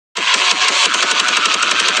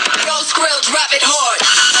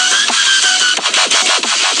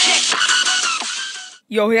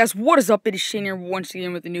Yo, hey guys, what is up? It is Shane here once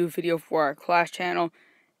again with a new video for our Clash channel.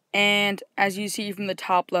 And as you see from the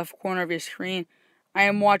top left corner of your screen, I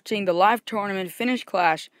am watching the live tournament Finish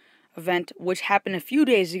Clash event, which happened a few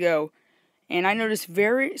days ago. And I noticed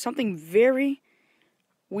something very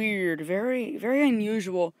weird, very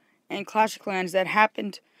unusual in Clash of Clans that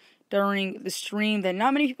happened during the stream that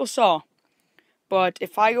not many people saw. But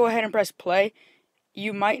if I go ahead and press play,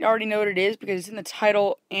 you might already know what it is because it's in the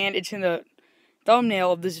title and it's in the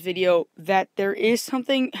thumbnail of this video that there is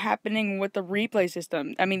something happening with the replay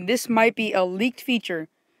system. I mean, this might be a leaked feature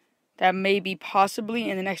that may be possibly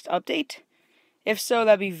in the next update. If so,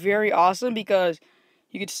 that'd be very awesome because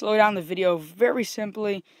you could slow down the video very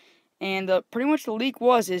simply. And pretty much the leak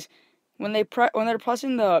is when they're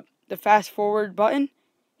pressing the fast forward button,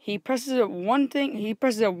 he presses it one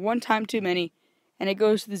time too many, and it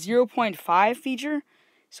goes to the 0.5 feature,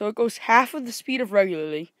 so it goes half of the speed of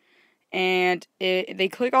regularly. And they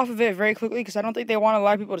click off of it very quickly because I don't think they want a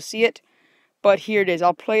lot of people to see it. But here it is.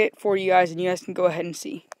 I'll play it for you guys, and you guys can go ahead and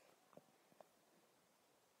see.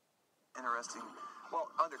 Interesting. Well,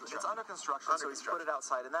 it's under construction, so he's put it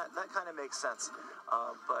outside, and that kind of makes sense.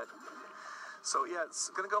 So yeah,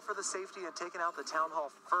 it's going to go for the safety and taking out the town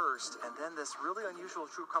hall first, and then this really unusual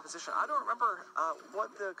troop composition. I don't remember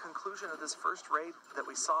what the conclusion of this first raid that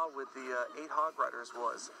we saw with the 8 Hog Riders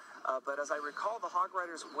was. But as I recall, the Hog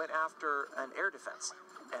Riders went after an air defense.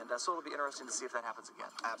 And so it'll be interesting to see if that happens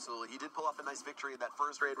again. Absolutely. He did pull off a nice victory in that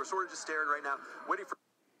first raid. We're sort of just staring right now, waiting for...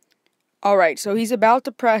 Alright, so he's about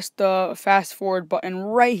to press the fast forward button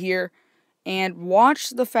right here. And watch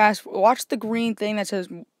the green thing that says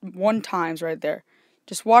 1 times right there.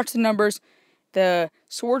 Just watch the numbers. The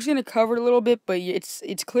sword's going to cover it a little bit, but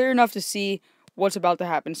it's clear enough to see what's about to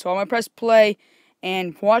happen. So I'm going to press play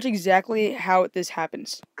and watch exactly how this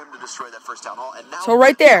happens. To destroy that first town hall, and now so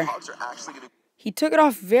right there, gonna... he took it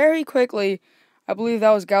off very quickly. I believe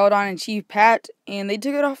that was Galadon and Chief Pat, and they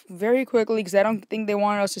took it off very quickly because I don't think they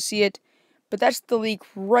wanted us to see it. But that's the leak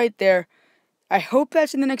right there. I hope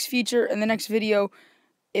that's in the next feature, in the next video.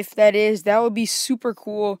 If that is, that would be super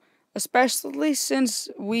cool, especially since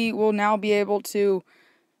we will now be able to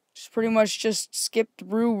pretty much just skip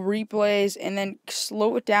through replays and then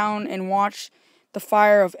slow it down and watch the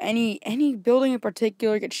fire of any building in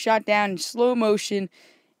particular get shot down in slow motion,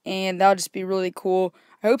 and that'll just be really cool.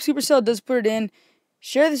 I hope Supercell does put it in.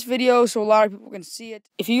 Share this video so a lot of people can see it.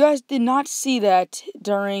 If you guys did not see that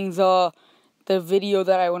during the video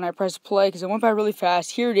that when I pressed play, because it went by really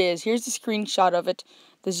fast, here it is. Here's the screenshot of it.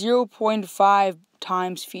 The 0.5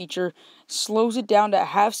 times feature slows it down to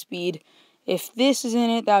half speed. If this is in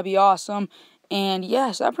it, that'd be awesome. And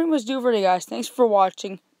yes, that pretty much do it for today, guys. Thanks for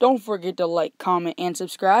watching. Don't forget to like, comment, and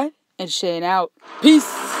subscribe. And Shane out.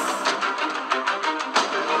 Peace!